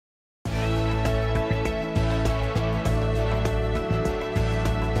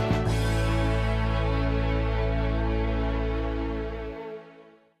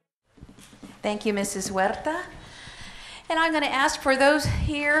Thank you, Mrs. Huerta. And I'm going to ask for those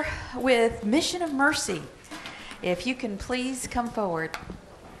here with Mission of Mercy, if you can please come forward.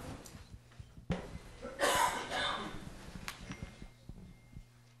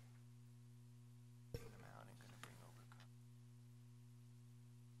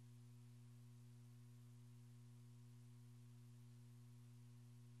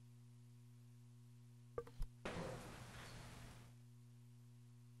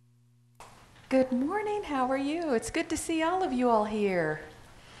 Good morning. How are you? It's good to see all of you all here.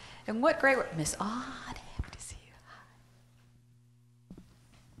 And what great work. Miss Odd, happy to see you.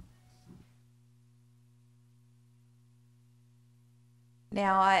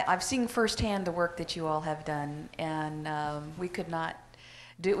 Now, I've seen firsthand the work that you all have done, and we could not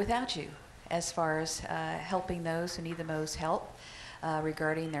do it without you as far as helping those who need the most help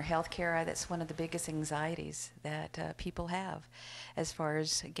regarding their health care. That's one of the biggest anxieties that people have as far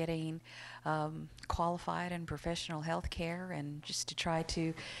as getting qualified and professional health care, and just to try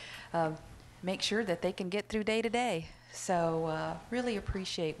to make sure that they can get through day to day. So really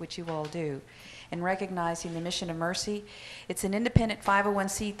appreciate what you all do. And recognizing the Mission of Mercy, it's an independent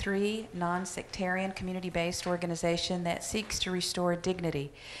 501c3 non-sectarian community-based organization that seeks to restore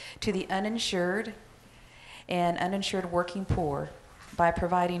dignity to the uninsured and uninsured working poor by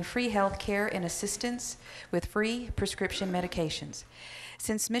providing free health care and assistance with free prescription medications.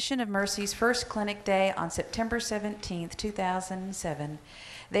 Since Mission of Mercy's first clinic day on September 17, 2007,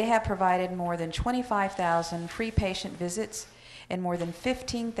 they have provided more than 25,000 free patient visits and more than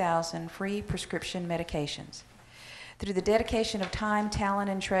 15,000 free prescription medications. Through the dedication of time, talent,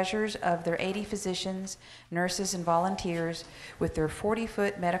 and treasures of their 80 physicians, nurses, and volunteers with their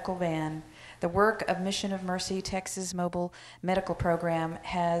 40-foot medical van, the work of Mission of Mercy Texas Mobile Medical Program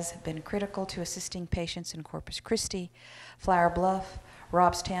has been critical to assisting patients in Corpus Christi, Flower Bluff,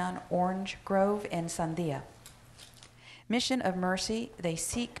 Robstown, Orange Grove, and Sandia. Mission of Mercy, they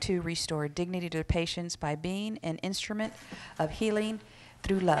seek to restore dignity to patients by being an instrument of healing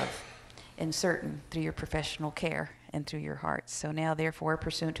through love, and certain through your professional care and through your hearts. So now, therefore,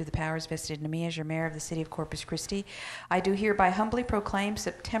 pursuant to the powers vested in me as your mayor of the city of Corpus Christi, I do hereby humbly proclaim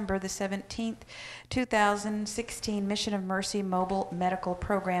September the 17th, 2016 Mission of Mercy Mobile Medical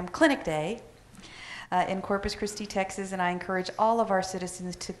Program Clinic Day in Corpus Christi, Texas, and I encourage all of our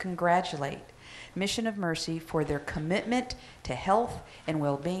citizens to congratulate Mission of Mercy for their commitment to health and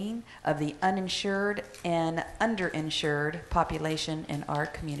well-being of the uninsured and underinsured population in our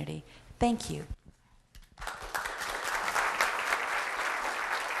community. Thank you.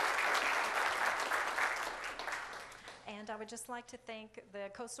 And I would just like to thank the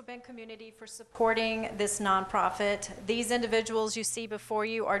Coastal Bend community for supporting this nonprofit. These individuals you see before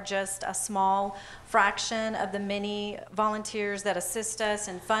you are just a small fraction of the many volunteers that assist us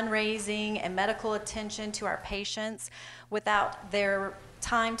in fundraising and medical attention to our patients. Without their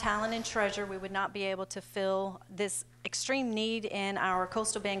time, talent, and treasure, we would not be able to fill this extreme need in our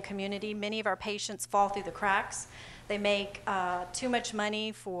Coastal Bend community. Many of our patients fall through the cracks. They make too much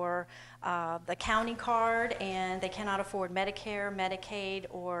money for the county card, and they cannot afford Medicare, Medicaid,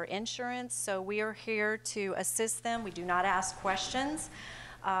 or insurance. So we are here to assist them. We do not ask questions.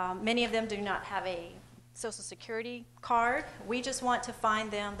 Many of them do not have a Social Security card. We just want to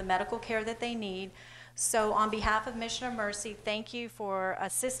find them the medical care that they need. So on behalf of Mission of Mercy, thank you for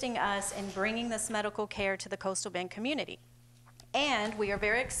assisting us in bringing this medical care to the Coastal Bend community. And we are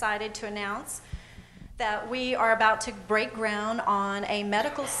very excited to announce that we are about to break ground on a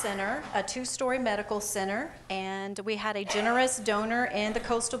medical center, a 2-story medical center, and we had a generous donor in the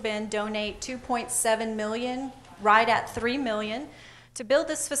Coastal Bend donate $2.7 million, right at $3 million, to build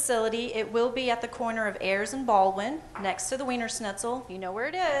this facility. It will be at the corner of Ayers and Baldwin, next to the Wiener Schnitzel. You know where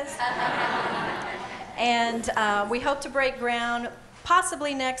it is. And we hope to break ground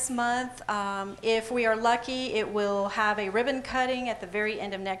possibly next month. If we are lucky, it will have a ribbon cutting at the very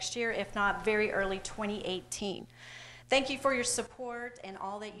end of next year, if not very early 2018. Thank you for your support and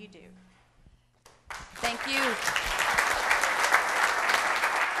all that you do. Thank you.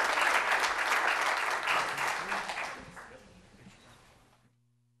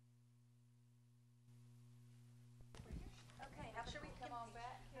 Should we come on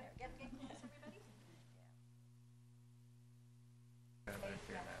back? Get close, everybody.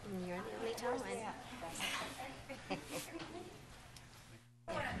 You're the only tall one.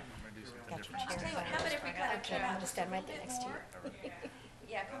 Got your chair. Tell you what, how about if we kind of come I'm out gonna just a stand little right there bit next to more? you.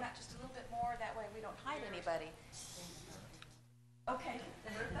 Yeah, come out just a little bit more. That way we don't hide anybody. Okay.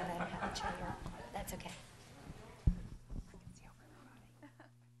 But I don't have a chair. That's okay.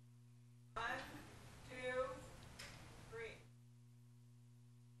 1, 2, 3.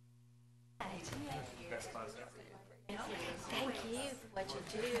 Hi. What you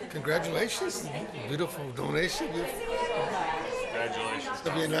do. Congratulations. Beautiful donation. Congratulations. It's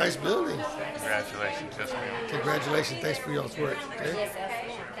going to be a nice building. Congratulations. Yes, ma'am. Congratulations. Thanks for y'all's work. Okay? Yes,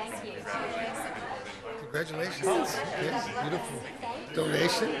 thank you. Congratulations. Okay. Beautiful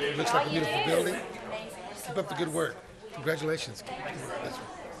donation. It looks like a beautiful building. Keep up the good work. Congratulations. That's right.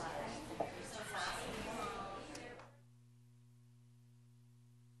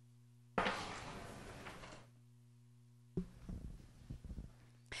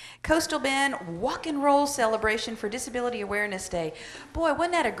 Coastal Bend Walk and Roll celebration for Disability Awareness Day. Boy,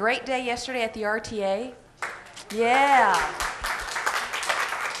 wasn't that a great day yesterday at the RTA? Yeah.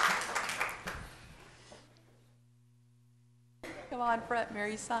 Come on front,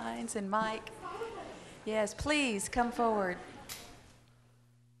 Mary Signs and Mike. Yes, please come forward.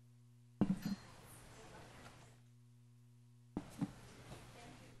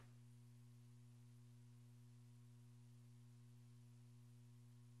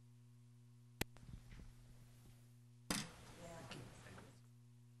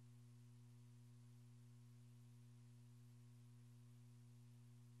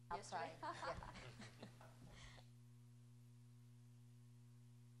 Sorry.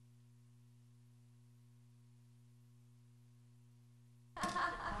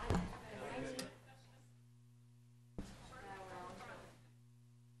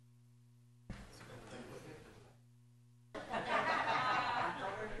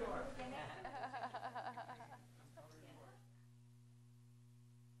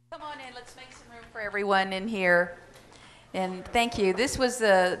 Come on in, let's make some room for everyone in here. And thank you. This was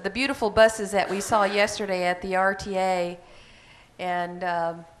the beautiful buses that we saw yesterday at the RTA.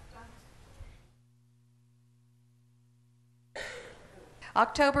 And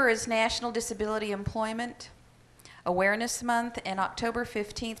October is National Disability Employment Awareness Month, and October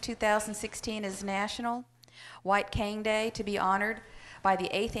 15th, 2016 is National White Cane Day, to be honored by the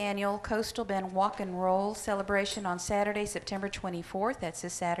 8th Annual Coastal Bend Walk and Roll celebration on Saturday, September 24th. That's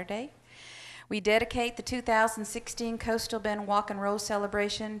this Saturday. We dedicate the 2016 Coastal Bend Walk and Roll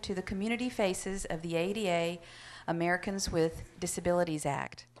celebration to the community faces of the ADA, Americans with Disabilities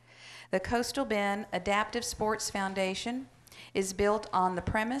Act. The Coastal Bend Adaptive Sports Foundation is built on the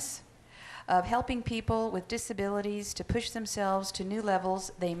premise of helping people with disabilities to push themselves to new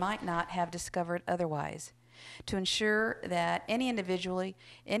levels they might not have discovered otherwise, to ensure that any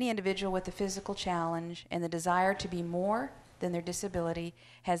individual with a physical challenge and the desire to be more than their disability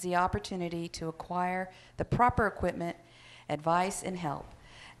has the opportunity to acquire the proper equipment, advice, and help.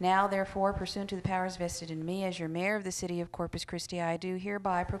 Now, therefore, pursuant to the powers vested in me as your mayor of the city of Corpus Christi, I do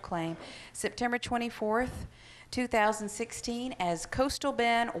hereby proclaim September 24th, 2016 as Coastal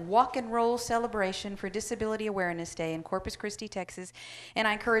Bend Walk and Roll Celebration for Disability Awareness Day in Corpus Christi, Texas. And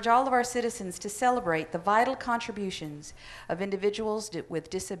I encourage all of our citizens to celebrate the vital contributions of individuals with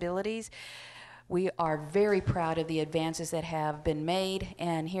disabilities. We are very proud of the advances that have been made,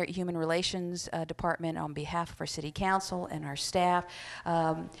 and here at Human Relations Department, on behalf of our City Council and our staff,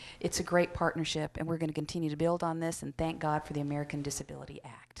 it's a great partnership, and we're going to continue to build on this, and thank God for the American Disability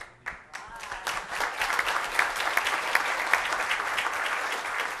Act.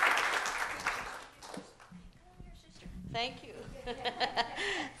 Thank you.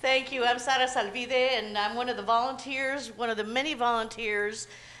 Thank you. I'm Sara Salvide, and I'm one of the volunteers, one of the many volunteers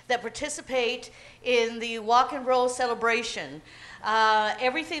that participate in the Walk and Roll celebration.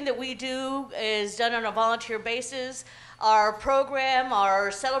 Everything that we do is done on a volunteer basis. Our program,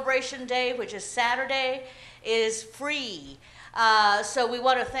 our celebration day, which is Saturday, is free. So we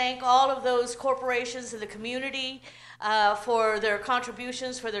want to thank all of those corporations in the community for their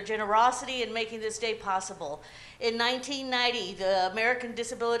contributions, for their generosity in making this day possible. In 1990, the American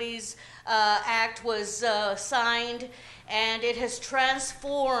Disabilities Act was signed, and it has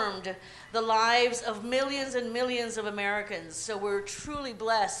transformed the lives of millions and millions of Americans. So we're truly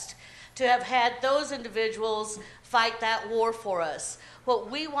blessed to have had those individuals fight that war for us. What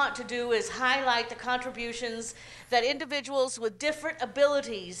we want to do is highlight the contributions that individuals with different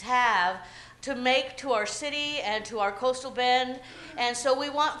abilities have to make to our city and to our Coastal Bend. And so we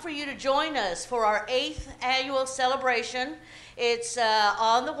want for you to join us for our 8th annual celebration. It's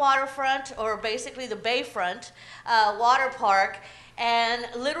on the waterfront, or basically the bayfront water park. And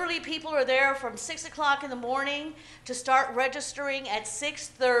literally people are there from 6 o'clock in the morning to start registering at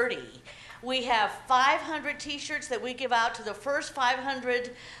 6:30. We have 500 t-shirts that we give out to the first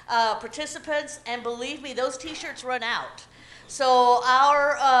 500 participants, and believe me, those t-shirts run out. So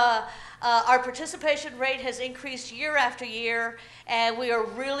our participation rate has increased year after year, and we are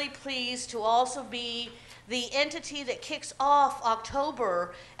really pleased to also be the entity that kicks off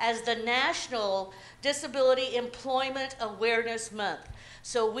October as the National Disability Employment Awareness Month.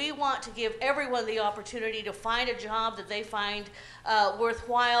 So we want to give everyone the opportunity to find a job that they find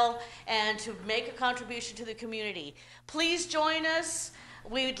worthwhile and to make a contribution to the community. Please join us.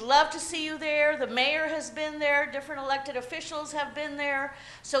 We'd love to see you there. The mayor has been there. Different elected officials have been there.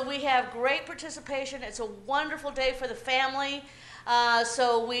 So we have great participation. It's a wonderful day for the family.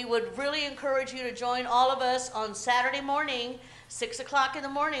 So we would really encourage you to join all of us on Saturday morning, 6 o'clock in the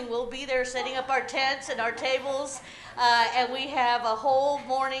morning. We'll be there setting up our tents and our tables. And we have a whole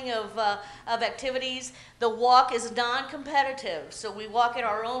morning of activities. The walk is non-competitive, so we walk at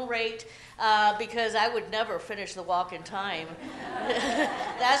our own rate because I would never finish the walk in time.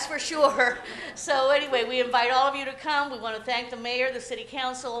 That's for sure. So anyway, we invite all of you to come. We want to thank the mayor, the city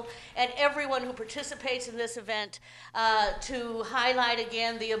council, and everyone who participates in this event to highlight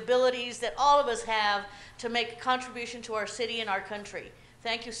again the abilities that all of us have to make a contribution to our city and our country.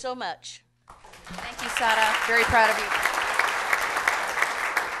 Thank you so much. Thank you, Sara. Very proud of you.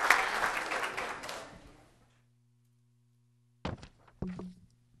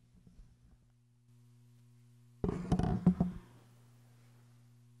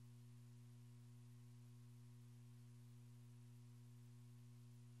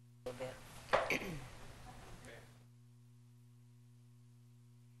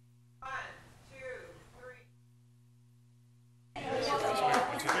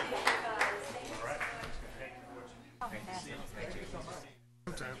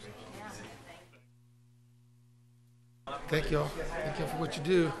 Thank you all. Thank you all for what you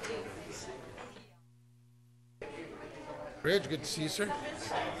do. Reg, good to see you, sir. All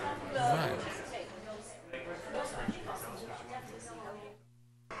right.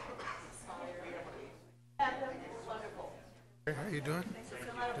 Hey, how you doing?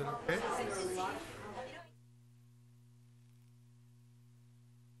 Doing okay?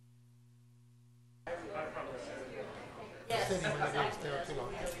 They said you weren't able to stay out too long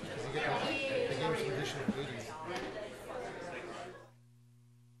because they gave me some additional duties.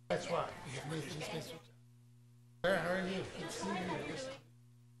 That's why. Claire, how are you? Good to see you.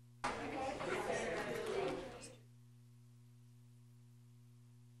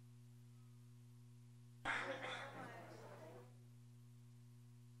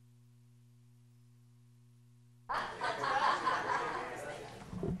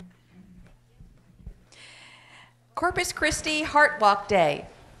 Corpus Christi Heart Walk Day.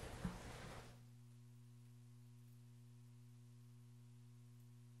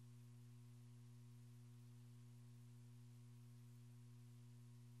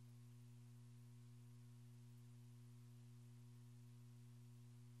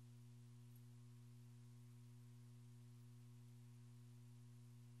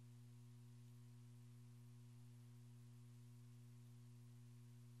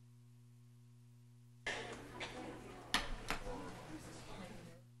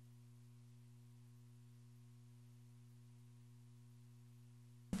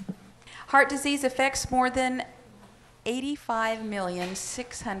 Heart disease affects more than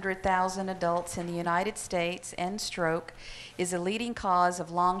 85,600,000 adults in the United States, and stroke is a leading cause of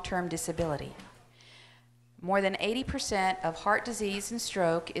long-term disability. More than 80% of heart disease and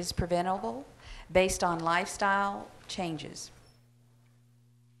stroke is preventable based on lifestyle changes.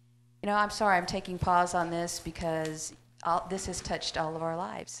 You know, I'm sorry I'm taking pause on this because this has touched all of our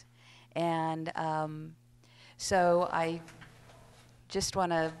lives. And so I just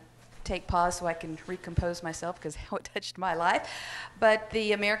want to take pause so I can recompose myself because how it touched my life. But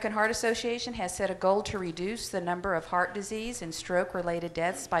the American Heart Association has set a goal to reduce the number of heart disease and stroke-related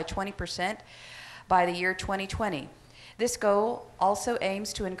deaths by 20% by the year 2020. This goal also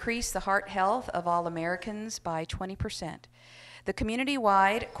aims to increase the heart health of all Americans by 20%. The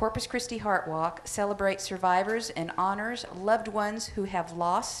community-wide Corpus Christi Heart Walk celebrates survivors and honors loved ones who have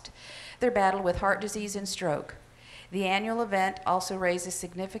lost their battle with heart disease and stroke. The annual event also raises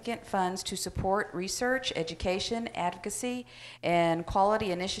significant funds to support research, education, advocacy, and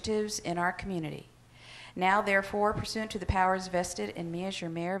quality initiatives in our community. Now, therefore, pursuant to the powers vested in me as your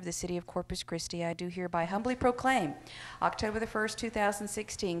mayor of the city of Corpus Christi, I do hereby humbly proclaim October the 1st,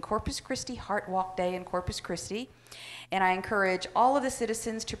 2016, Corpus Christi Heart Walk Day in Corpus Christi, and I encourage all of the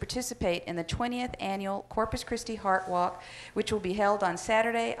citizens to participate in the 20th annual Corpus Christi Heart Walk, which will be held on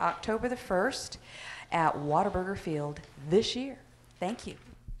Saturday, October the 1st, at Whataburger Field this year. Thank you.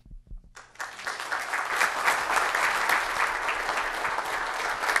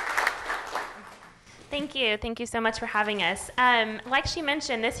 Thank you. Thank you so much for having us. Like she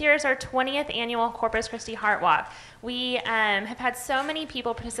mentioned, this year is our 20th annual Corpus Christi Heart Walk. We have had so many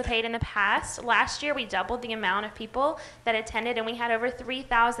people participate in the past. Last year, we doubled the amount of people that attended, and we had over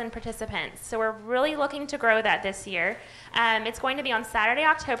 3,000 participants. So we're really looking to grow that this year. It's going to be on Saturday,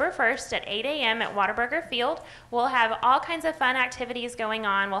 October 1st at 8 a.m. at Whataburger Field. We'll have all kinds of fun activities going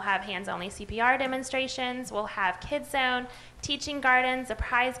on. We'll have hands-only CPR demonstrations. We'll have Kids Zone, teaching gardens, a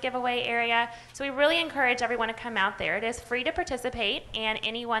prize giveaway area. So we really encourage everyone to come out there. It is free to participate, and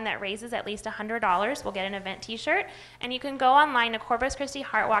anyone that raises at least $100 will get an event t-shirt. And you can go online to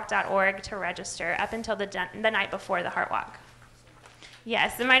corpuschristiheartwalk.org to register up until the night before the Heart Walk.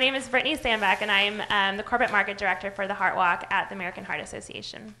 Yes, and my name is Brittany Sandback, and I'm the Corporate Market Director for the Heart Walk at the American Heart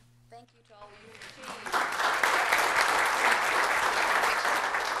Association. Thank you to all of you.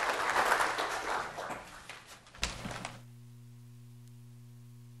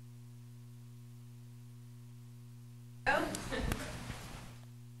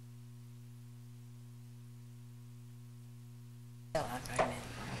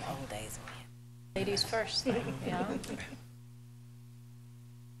 Ladies first. Yeah.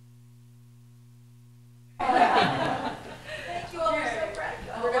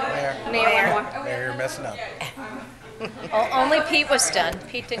 Mayor, you're messing up. Only Pete was done.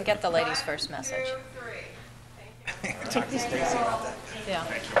 Pete didn't get the ladies first message. Talk to Stacy about that. Yeah.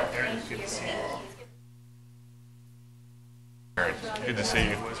 Good to see you. Good to see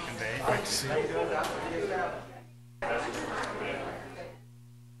you. Great to see you.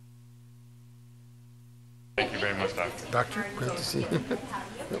 Thank you very much, Doctor. Doctor, great to see you.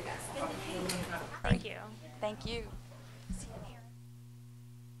 Thank you. Thank you.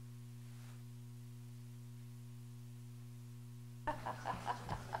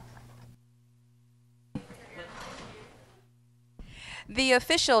 The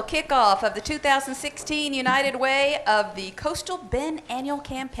official kickoff of the 2016 United Way of the Coastal Bend Annual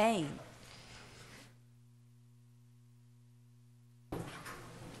Campaign.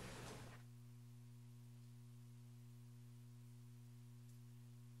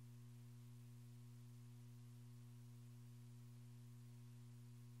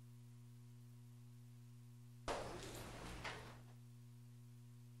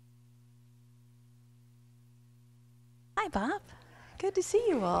 Hi, Bob. Good to see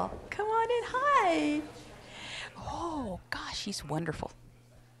you all. Come on in. Hi. Oh, gosh, she's wonderful.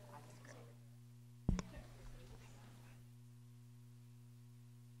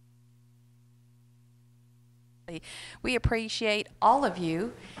 We appreciate all of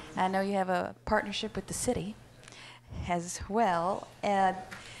you. I know you have a partnership with the city as well. And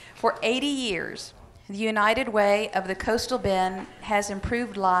for 80 years, the United Way of the Coastal Bend has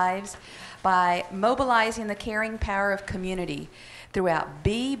improved lives by mobilizing the caring power of community throughout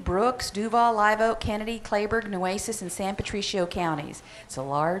Bee, Brooks, Duval, Live Oak, Kennedy, Clayburgh, Nueces, and San Patricio counties. It's a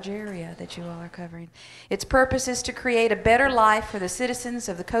large area that you all are covering. Its purpose is to create a better life for the citizens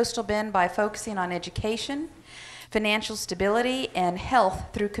of the Coastal Bend by focusing on education, financial stability, and health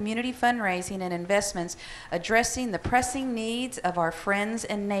through community fundraising and investments addressing the pressing needs of our friends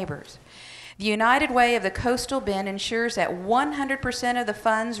and neighbors. The United Way of the Coastal Bend ensures that 100% of the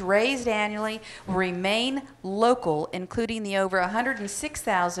funds raised annually will remain local, including the over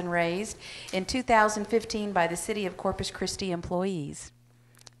 $106,000 raised in 2015 by the City of Corpus Christi employees.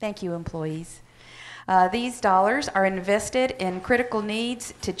 Thank you, employees. These dollars are invested in critical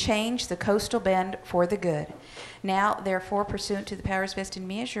needs to change the Coastal Bend for the good. Now, therefore, pursuant to the powers vested in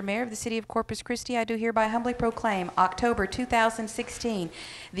me as your mayor of the City of Corpus Christi, I do hereby humbly proclaim October 2016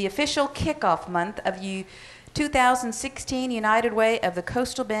 the official kickoff month of 2016 United Way of the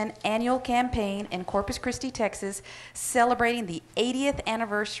Coastal Bend annual campaign in Corpus Christi, Texas, celebrating the 80th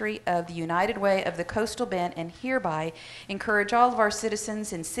anniversary of the United Way of the Coastal Bend, and hereby encourage all of our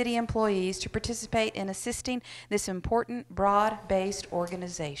citizens and city employees to participate in assisting this important, broad-based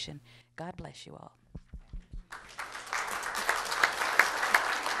organization. God bless you all.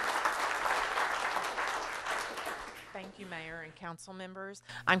 Thank you, Mayor and council members.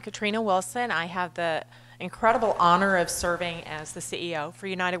 I'm Katrina Wilson. I have the incredible honor of serving as the CEO for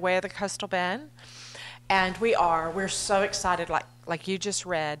United Way of the Coastal Bend. And we're so excited, like you just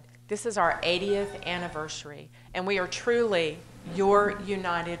read. This is our 80th anniversary, and we are truly your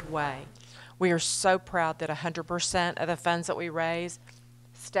United Way. We are so proud that 100% of the funds that we raise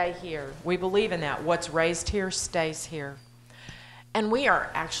stay here. We believe in that. What's raised here stays here. And we are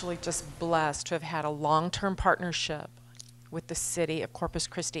actually just blessed to have had a long-term partnership with the City of Corpus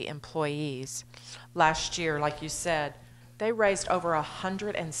Christi employees. Last year, like you said, they raised over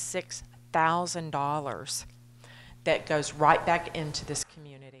 $106,000 that goes right back into this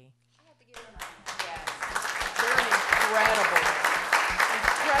community. incredible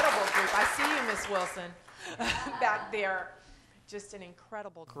group. I see you, Miss Wilson, back there. Just an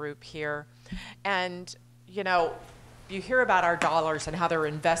incredible group here. And, you know, you hear about our dollars and how they're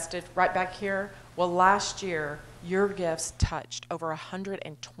invested right back here. Well, last year, your gifts touched over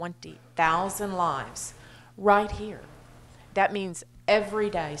 120,000 lives right here. That means every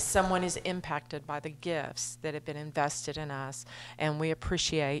day someone is impacted by the gifts that have been invested in us, and we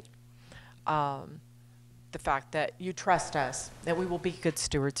appreciate the fact that you trust us, that we will be good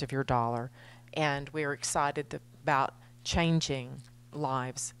stewards of your dollar, and we are excited about changing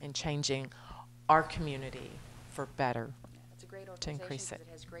lives and changing our community for better. It's a great To organization increase because it.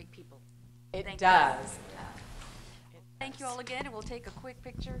 it has great people. It Thank does. Thank you all again, and we'll take a quick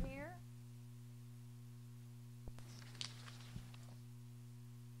picture here.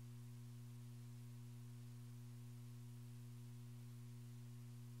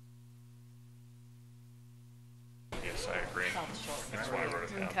 Yes, I agree. That's why I wrote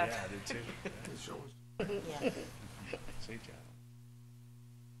it down. Okay. Yeah, I did too. See, Jeff.